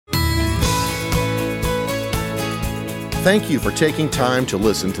Thank you for taking time to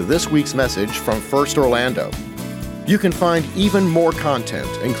listen to this week's message from First Orlando. You can find even more content,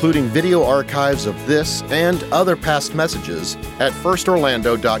 including video archives of this and other past messages, at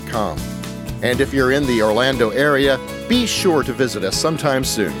firstorlando.com. And if you're in the Orlando area, be sure to visit us sometime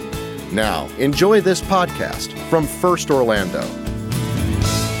soon. Now, enjoy this podcast from First Orlando.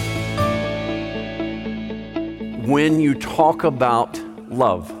 When you talk about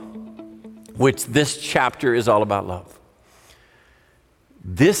love, which this chapter is all about love,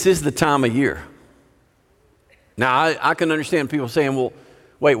 this is the time of year. Now, I can understand people saying, well,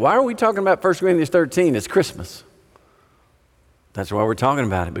 wait, why are we talking about 1 Corinthians 13? It's Christmas. That's why we're talking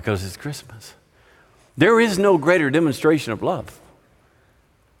about it, because it's Christmas. There is no greater demonstration of love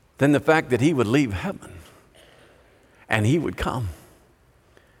than the fact that he would leave heaven and he would come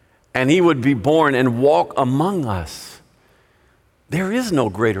and he would be born and walk among us. There is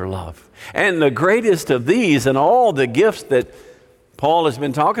no greater love. And the greatest of these and all the gifts that Paul has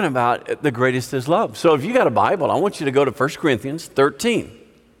been talking about, the greatest is love. So if you got a Bible, I want you to go to 1 Corinthians 13,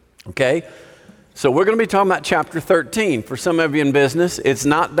 okay? So we're going to be talking about chapter 13. For some of you in business, it's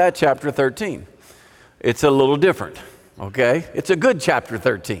not that chapter 13. It's a little different, okay? It's a good chapter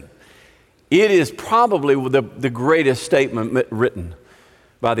 13. It is probably the greatest statement written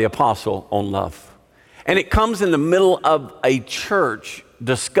by the apostle on love. And it comes in the middle of a church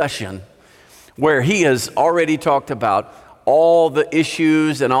discussion where he has already talked about all the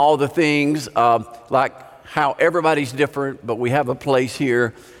issues and all the things, like how everybody's different, but we have a place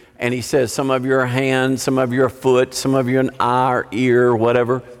here. And he says, some of you are a hand, some of you are a foot, some of you are an eye or ear,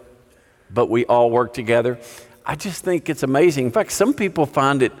 whatever, but we all work together. I just think it's amazing. In fact, some people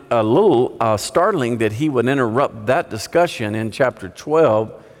find it a little startling that he would interrupt that discussion in chapter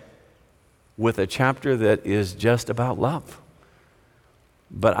 12 with a chapter that is just about love.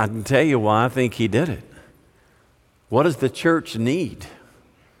 But I can tell you why I think he did it. What does the church need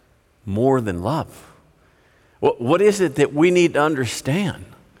more than love? What is it that we need to understand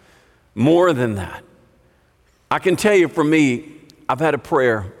more than that? I can tell you, for me, I've had a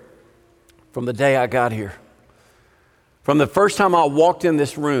prayer from the day I got here. From the first time I walked in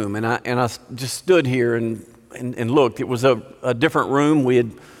this room and I just stood here and looked. It was a different room.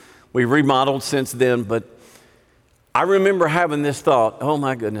 We remodeled since then, but I remember having this thought, oh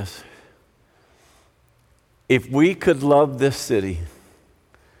my goodness, if we could love this city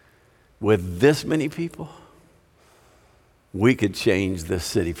with this many people, we could change this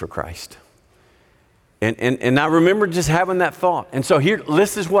city for Christ. And I remember just having that thought. And so here,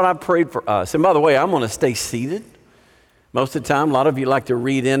 this is what I prayed for us. And by the way, I'm going to stay seated. Most of the time, a lot of you like to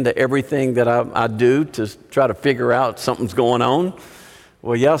read into everything that I do to try to figure out something's going on.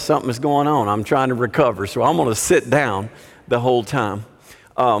 Well, yeah, something's going on. I'm trying to recover, so I'm going to sit down the whole time.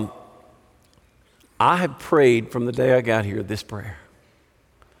 I have prayed from the day I got here this prayer.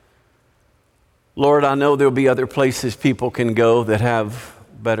 Lord, I know there'll be other places people can go that have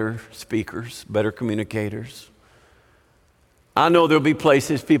better speakers, better communicators. I know there'll be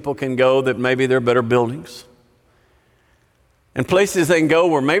places people can go that maybe there are better buildings. And places they can go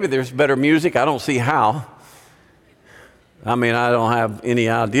where maybe there's better music. I don't see how. I mean, I don't have any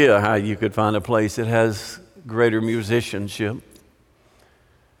idea how you could find a place that has greater musicianship.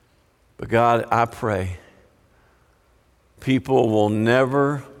 But God, I pray people will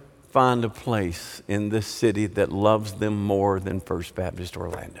never find a place in this city that loves them more than First Baptist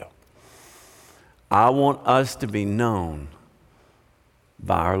Orlando. I want us to be known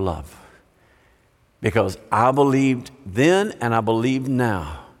by our love. Because I believed then and I believe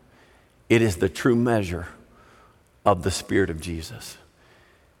now it is the true measure of the Spirit of Jesus.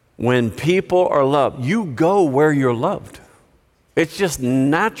 When people are loved, you go where you're loved. It's just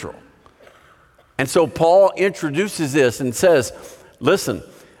natural. And so Paul introduces this and says, listen,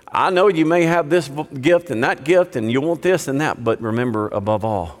 I know you may have this gift and that gift and you want this and that, but remember above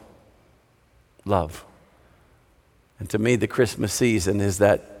all, love. And to me, the Christmas season is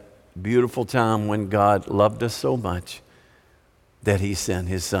that beautiful time when God loved us so much that he sent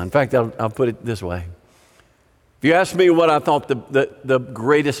his son. In fact, I'll put it this way. If you ask me what I thought the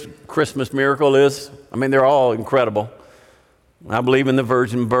greatest Christmas miracle is, I mean, they're all incredible. I believe in the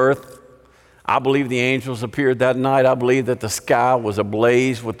virgin birth. I believe the angels appeared that night. I believe that the sky was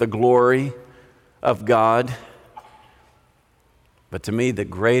ablaze with the glory of God. But to me, the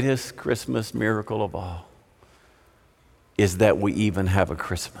greatest Christmas miracle of all is that we even have a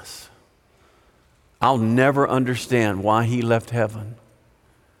Christmas. I'll never understand why he left heaven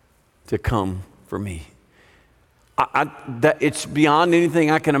to come for me. That it's beyond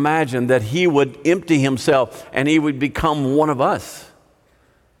anything I can imagine that he would empty himself and he would become one of us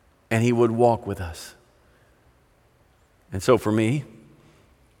and he would walk with us. And so for me,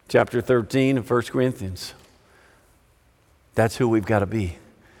 chapter 13 of 1 Corinthians, that's who we've got to be,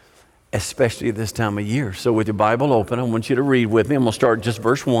 especially at this time of year. So with your Bible open, I want you to read with me. I'm going to start just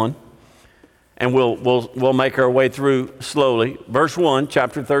verse 1, and we'll make our way through slowly. Verse 1,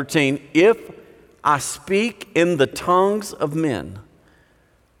 chapter 13, if I speak in the tongues of men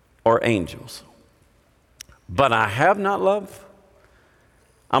or angels, but I have not love,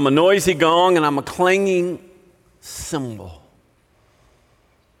 I'm a noisy gong and I'm a clanging cymbal.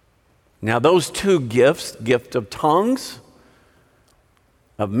 Now those two gifts, gift of tongues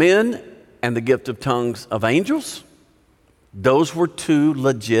of men and the gift of tongues of angels, those were two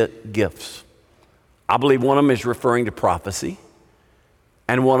legit gifts. I believe one of them is referring to prophecy,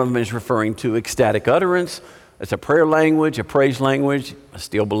 and one of them is referring to ecstatic utterance. It's a prayer language, a praise language. I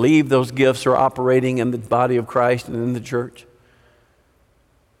still believe those gifts are operating in the body of Christ and in the church.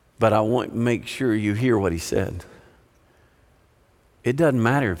 But I want to make sure you hear what he said. It doesn't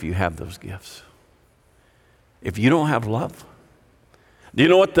matter if you have those gifts. If you don't have love. Do you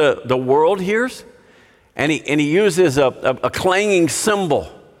know what the world hears? And he uses a clanging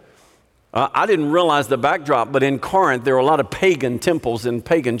cymbal. I didn't realize the backdrop, but in Corinth, there were a lot of pagan temples and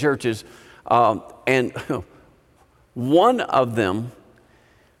pagan churches. And one of them,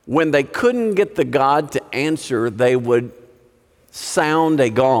 when they couldn't get the god to answer, they would sound a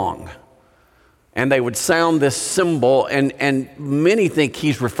gong. And they would sound this cymbal, and many think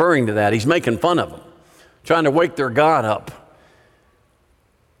he's referring to that. He's making fun of them, trying to wake their god up.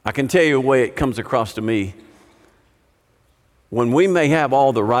 I can tell you the way it comes across to me. When we may have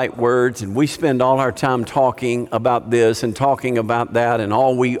all the right words and we spend all our time talking about this and talking about that, and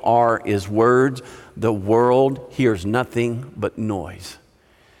all we are is words, the world hears nothing but noise.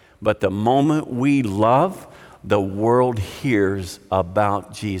 But the moment we love, the world hears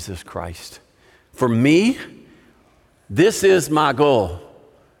about Jesus Christ. For me, this is my goal.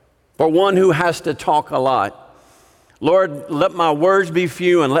 For one who has to talk a lot, Lord, let my words be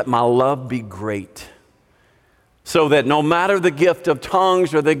few and let my love be great. So that no matter the gift of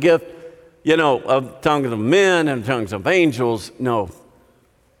tongues or the gift, of tongues of men and tongues of angels, no.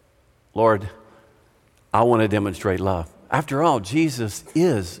 Lord, I want to demonstrate love. After all, Jesus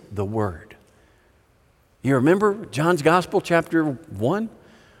is the Word. You remember John's Gospel, chapter 1?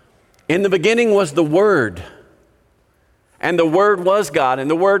 In the beginning was the Word, and the Word was God, and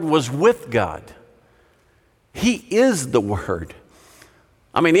the Word was with God. He is the Word.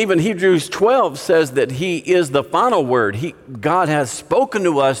 I mean, even Hebrews 12 says that He is the final word. God has spoken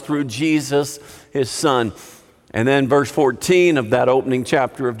to us through Jesus, His Son. And then verse 14 of that opening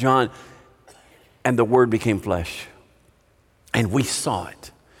chapter of John, and the Word became flesh. And we saw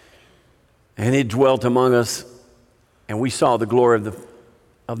it. And it dwelt among us, and we saw the glory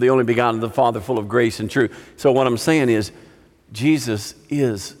of the only begotten of the Father, full of grace and truth. So what I'm saying is, Jesus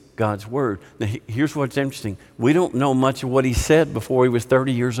is God's Word. Now, here's what's interesting. We don't know much of what He said before He was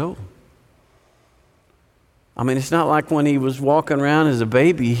 30 years old. I mean, it's not like when He was walking around as a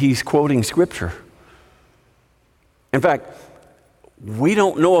baby, He's quoting Scripture. In fact, we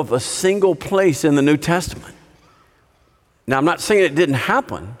don't know of a single place in the New Testament. Now, I'm not saying it didn't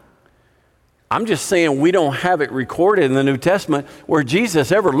happen. I'm just saying we don't have it recorded in the New Testament where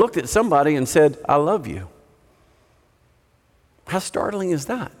Jesus ever looked at somebody and said, I love you. How startling is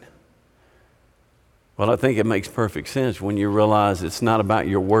that? Well, I think it makes perfect sense when you realize it's not about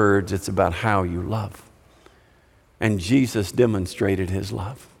your words, it's about how you love. And Jesus demonstrated His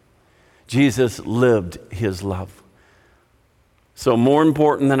love. Jesus lived His love. So more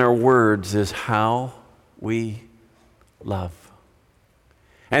important than our words is how we love.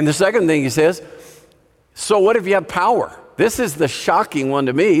 And the second thing He says, so what if you have power? This is the shocking one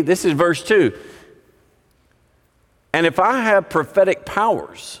to me. This is verse 2. And if I have prophetic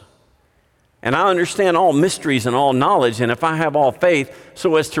powers, and I understand all mysteries and all knowledge, and if I have all faith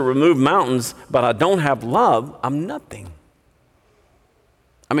so as to remove mountains, but I don't have love, I'm nothing.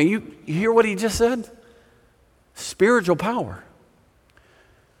 I mean, you hear what he just said? Spiritual power.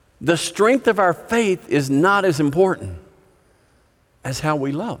 The strength of our faith is not as important as how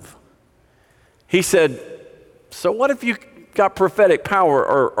we love. He said, so what if you got prophetic power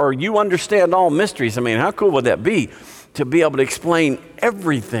or you understand all mysteries? I mean, how cool would that be to be able to explain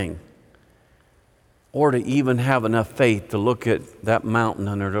everything? Or to even have enough faith to look at that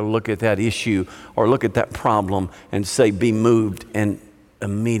mountain or to look at that issue or look at that problem and say, be moved, and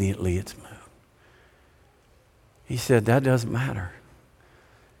immediately it's moved. He said, that doesn't matter.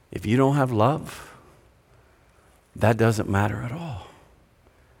 If you don't have love, that doesn't matter at all.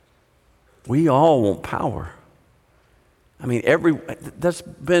 We all want power. I mean, that's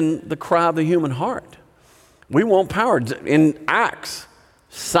been the cry of the human heart. We want power. In Acts,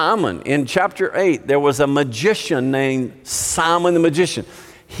 Simon, in chapter 8, there was a magician named Simon the magician.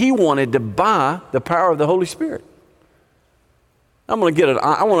 He wanted to buy the power of the Holy Spirit. I want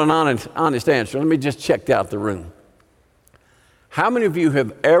an honest answer. Let me just check out the room. How many of you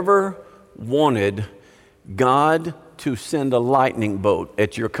have ever wanted God to send a lightning bolt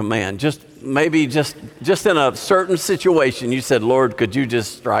at your command? Just in a certain situation, you said, Lord, could you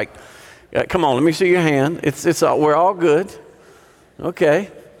just strike? Come on, let me see your hand. We're all good. Okay.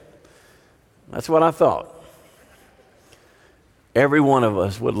 That's what I thought. Every one of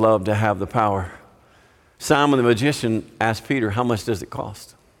us would love to have the power. Simon the magician asked Peter, how much does it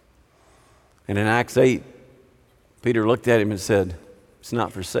cost? And in Acts 8, Peter looked at him and said, it's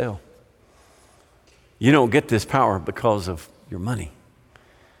not for sale. You don't get this power because of your money.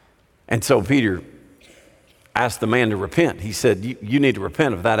 And so Peter asked the man to repent. He said, you need to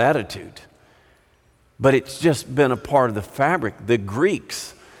repent of that attitude. But it's just been a part of the fabric. The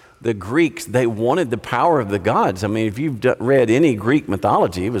Greeks, they wanted the power of the gods. I mean, if you've read any Greek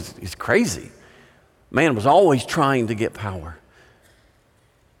mythology, it's crazy. Man was always trying to get power.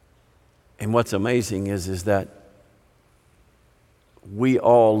 And what's amazing is that we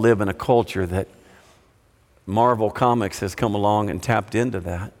all live in a culture that Marvel Comics has come along and tapped into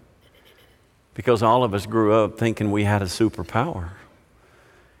that, because all of us grew up thinking we had a superpower.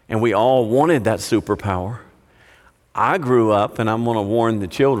 And we all wanted that superpower. I grew up, and I'm going to warn the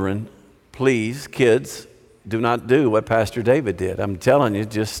children, please, kids, do not do what Pastor David did. I'm telling you,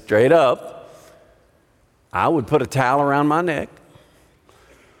 just straight up. I would put a towel around my neck,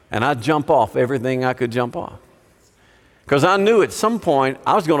 and I'd jump off everything I could jump off. Because I knew at some point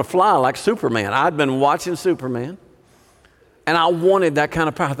I was going to fly like Superman. I'd been watching Superman, and I wanted that kind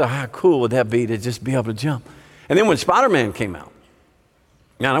of power. I thought, how cool would that be to just be able to jump? And then when Spider-Man came out,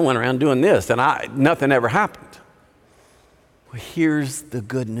 I went around doing this, and nothing ever happened. Well, here's the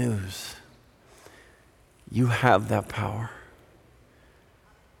good news. You have that power.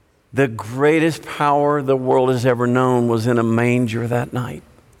 The greatest power the world has ever known was in a manger that night.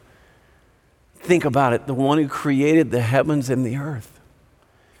 Think about it. The one who created the heavens and the earth.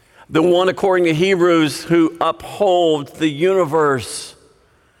 The one, according to Hebrews, who upholds the universe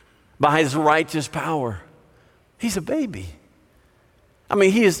by his righteous power. He's a baby. I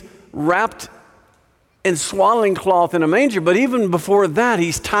mean, he is wrapped in swaddling cloth in a manger, but even before that,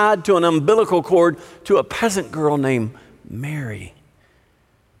 he's tied to an umbilical cord to a peasant girl named Mary.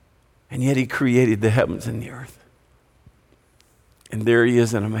 And yet he created the heavens and the earth. And there he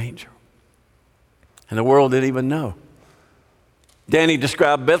is in a manger. And the world didn't even know. Danny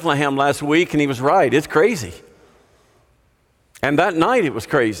described Bethlehem last week, and he was right. It's crazy. And that night it was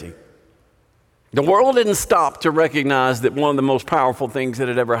crazy. The world didn't stop to recognize that one of the most powerful things that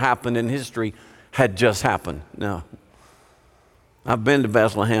had ever happened in history had just happened. No. I've been to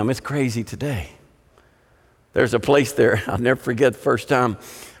Bethlehem. It's crazy today. There's a place there. I'll never forget the first time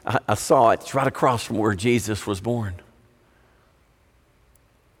I saw it. It's right across from where Jesus was born.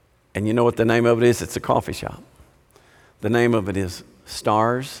 And you know what the name of it is? It's a coffee shop. The name of it is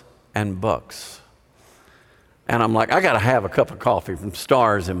Stars and Bucks. And I'm like, I got to have a cup of coffee from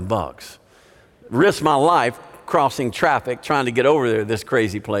Stars and Bucks. Risk my life crossing traffic, trying to get over there, this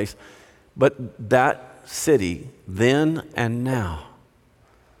crazy place. But that city, then and now,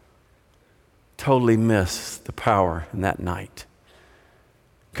 totally missed the power in that night.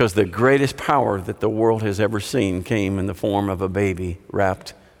 Because the greatest power that the world has ever seen came in the form of a baby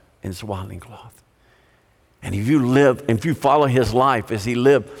wrapped in swaddling cloth. And if you follow his life as he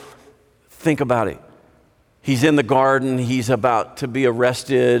lived, think about it. He's in the garden, he's about to be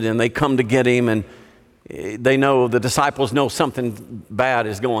arrested, and they come to get him, and the disciples know something bad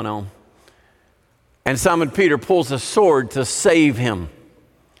is going on. And Simon Peter pulls a sword to save him.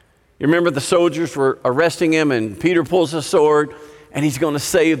 You remember the soldiers were arresting him, and Peter pulls a sword, and he's going to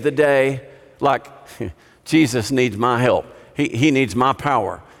save the day. Like, Jesus needs my help. He needs my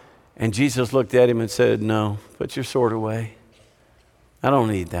power. And Jesus looked at him and said, no, put your sword away. I don't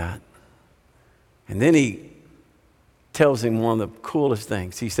need that. And then he tells him one of the coolest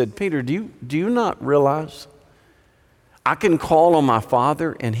things. He said, Peter, do you not realize I can call on my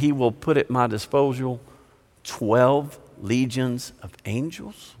Father and he will put at my disposal 12 legions of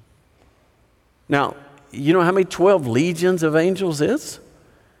angels? Now, you know how many 12 legions of angels is?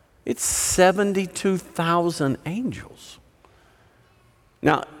 It's 72,000 angels.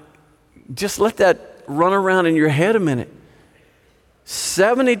 Now, just let that run around in your head a minute.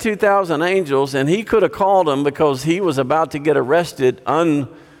 72,000 angels, and he could have called them because he was about to get arrested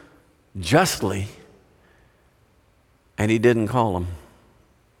unjustly, and he didn't call them.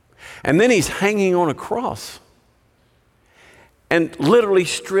 And then he's hanging on a cross and literally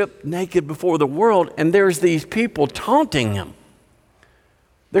stripped naked before the world. And there's these people taunting him.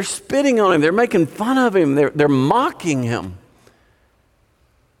 They're spitting on him. They're making fun of him. They're mocking him.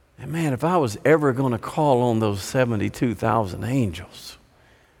 And man, if I was ever going to call on those 72,000 angels,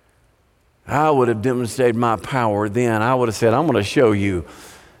 I would have demonstrated my power then. I would have said, I'm going to show you.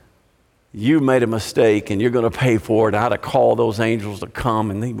 You made a mistake and you're going to pay for it. I'd have called those angels to come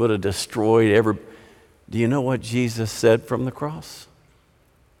and they would have destroyed every... Do you know what Jesus said from the cross?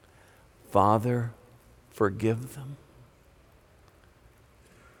 Father, forgive them.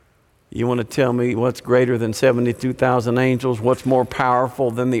 You want to tell me what's greater than 72,000 angels? What's more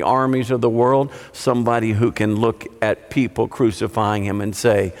powerful than the armies of the world? Somebody who can look at people crucifying him and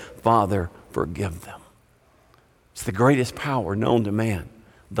say, Father, forgive them. It's the greatest power known to man,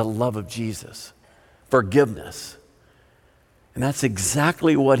 the love of Jesus, forgiveness. And that's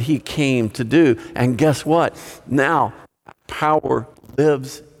exactly what he came to do. And guess what? Now, power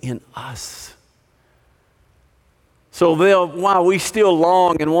lives in us. So while we still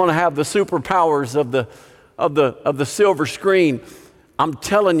long and want to have the superpowers of the silver screen, I'm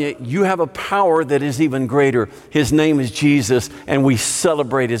telling you, you have a power that is even greater. His name is Jesus, and we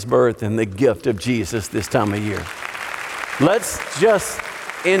celebrate his birth and the gift of Jesus this time of year. Let's just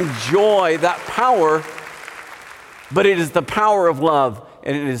enjoy that power, but it is the power of love,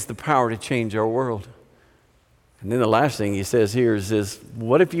 and it is the power to change our world. And then the last thing he says here is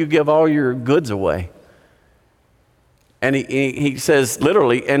what if you give all your goods away? And he says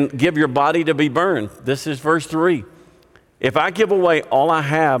literally, and give your body to be burned. This is verse 3. If I give away all I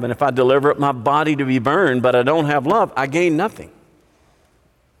have, and if I deliver up my body to be burned, but I don't have love, I gain nothing.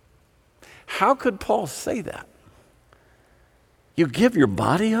 How could Paul say that? You give your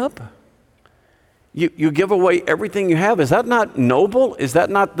body up? You give away everything you have? Is that not noble? Is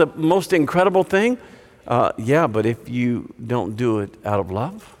that not the most incredible thing? Yeah, but if you don't do it out of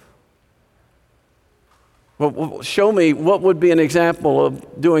love? Well, show me what would be an example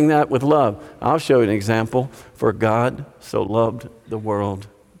of doing that with love. I'll show you an example. For God so loved the world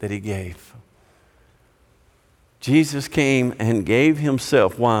that he gave. Jesus came and gave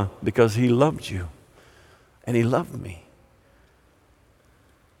himself. Why? Because he loved you and he loved me.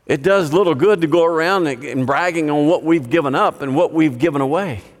 It does little good to go around and bragging on what we've given up and what we've given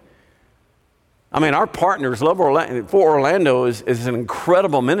away. I mean, our partners, Love Orlando, for Orlando is an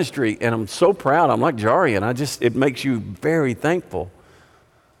incredible ministry, and I'm so proud. I'm like Jari, it makes you very thankful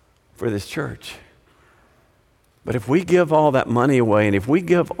for this church. But if we give all that money away, and if we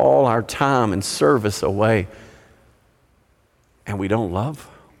give all our time and service away, and we don't love,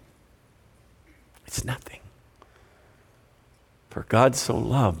 it's nothing. For God so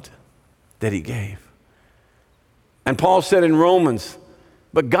loved that he gave. And Paul said in Romans,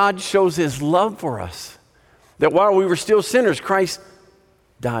 but God shows his love for us, that while we were still sinners, Christ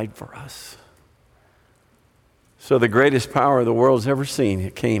died for us. So the greatest power the world's ever seen,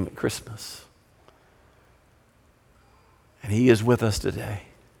 it came at Christmas. And he is with us today.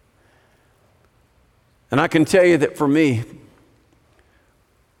 And I can tell you that for me,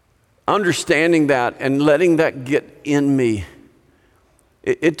 understanding that and letting that get in me,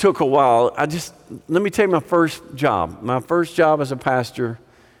 it took a while. Let me tell you my first job. My first job as a pastor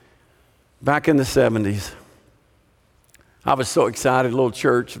back in the 70s. I was so excited. A little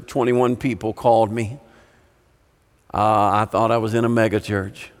church of 21 people called me. I thought I was in a mega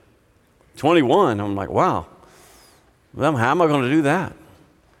church. 21. I'm like, wow. Well, how am I going to do that?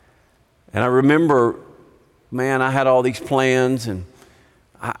 And I remember, man, I had all these plans, and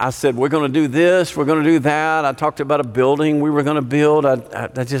I said, we're going to do this, we're going to do that. I talked about a building we were going to build. I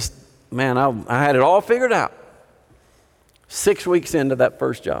had it all figured out. 6 weeks into that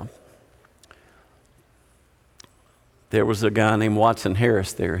first job, there was a guy named Watson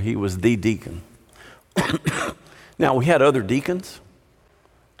Harris there. He was the deacon. Now, we had other deacons,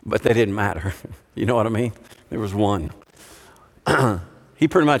 but they didn't matter. You know what I mean? There was one. He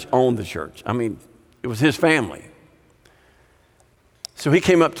pretty much owned the church. I mean, it was his family. So he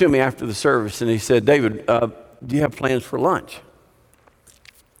came up to me after the service and he said, David, do you have plans for lunch?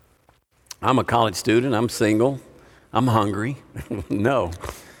 I'm a college student. I'm single. I'm hungry. No,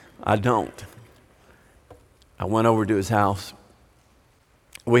 I don't. I went over to his house.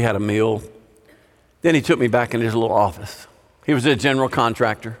 We had a meal. Then he took me back in his little office. He was a general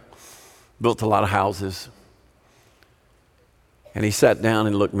contractor, built a lot of houses. And he sat down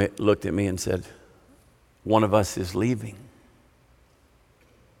and looked at me and said, one of us is leaving.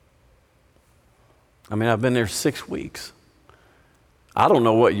 I mean, I've been there 6 weeks. I don't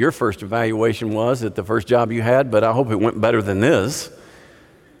know what your first evaluation was at the first job you had, but I hope it went better than this.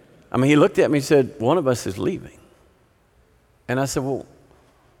 I mean, he looked at me and said, one of us is leaving. And I said, well,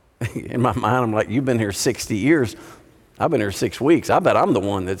 in my mind, I'm like, you've been here 60 years. I've been here 6 weeks. I bet I'm the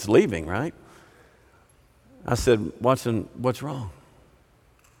one that's leaving, right? I said, Watson, what's wrong?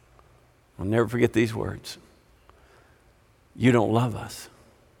 I'll never forget these words. You don't love us.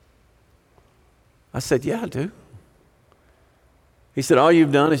 I said, yeah, I do. He said, all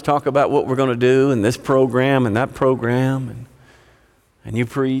you've done is talk about what we're going to do and this program and that program, and you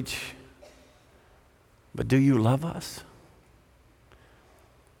preach. But do you love us?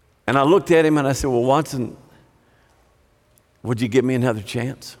 And I looked at him and I said, well, Watson, would you give me another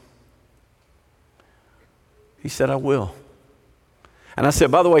chance? He said, I will. And I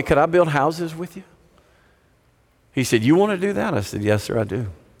said, by the way, could I build houses with you? He said, you want to do that? I said, yes, sir, I do.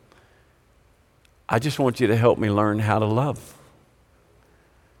 I just want you to help me learn how to love.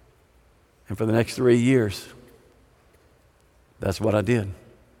 And for the next 3 years, that's what I did.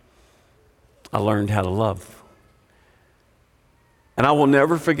 I learned how to love. And I will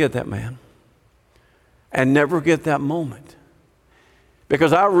never forget that man and never forget that moment.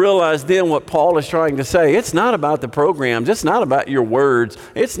 Because I realized then what Paul is trying to say. It's not about the programs. It's not about your words.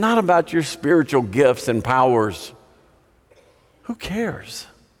 It's not about your spiritual gifts and powers. Who cares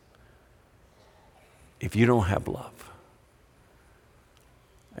if you don't have love?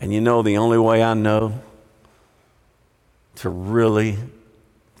 And you know, the only way I know to really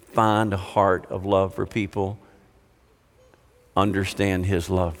find a heart of love for people, understand his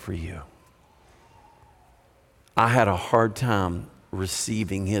love for you. I had a hard time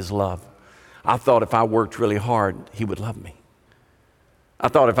receiving his love. I thought if I worked really hard, he would love me. I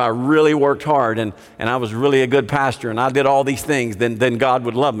thought if I really worked hard and I was really a good pastor and I did all these things, then God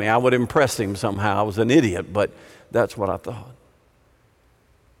would love me. I would impress him somehow. I was an idiot, but that's what I thought.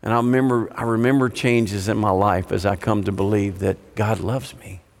 And I remember changes in my life as I come to believe that God loves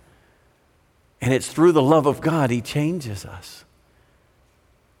me. And it's through the love of God he changes us.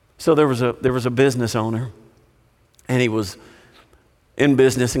 So there was a business owner, and he was in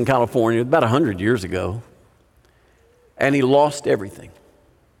business in California about 100 years ago, and he lost everything.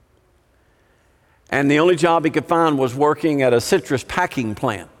 And the only job he could find was working at a citrus packing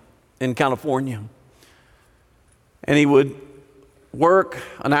plant in California. And he would work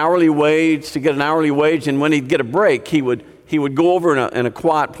an hourly wage to get an hourly wage, and when he'd get a break, he would go over in a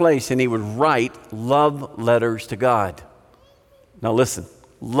quiet place and he would write love letters to God. Now listen,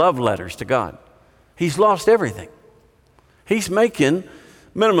 love letters to God. He's lost everything. He's making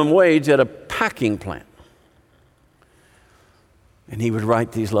minimum wage at a packing plant. And he would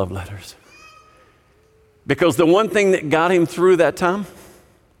write these love letters. Because the one thing that got him through that time,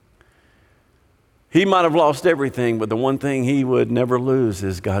 he might have lost everything, but the one thing he would never lose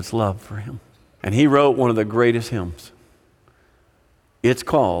is God's love for him. And he wrote one of the greatest hymns. It's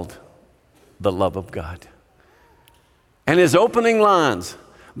called The Love of God. And his opening lines,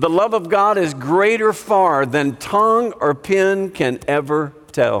 the love of God is greater far than tongue or pen can ever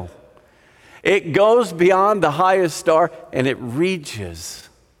tell. It goes beyond the highest star and it reaches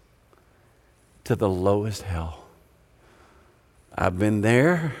to the lowest hell. I've been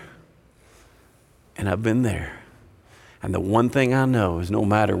there and I've been there. And the one thing I know is no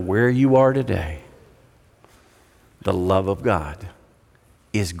matter where you are today, the love of God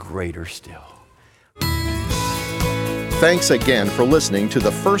is greater still. Thanks again for listening to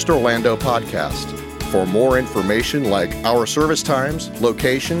the First Orlando podcast. For more information like our service times,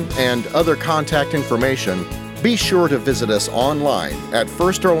 location, and other contact information, be sure to visit us online at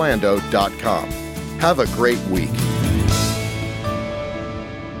firstorlando.com. Have a great week.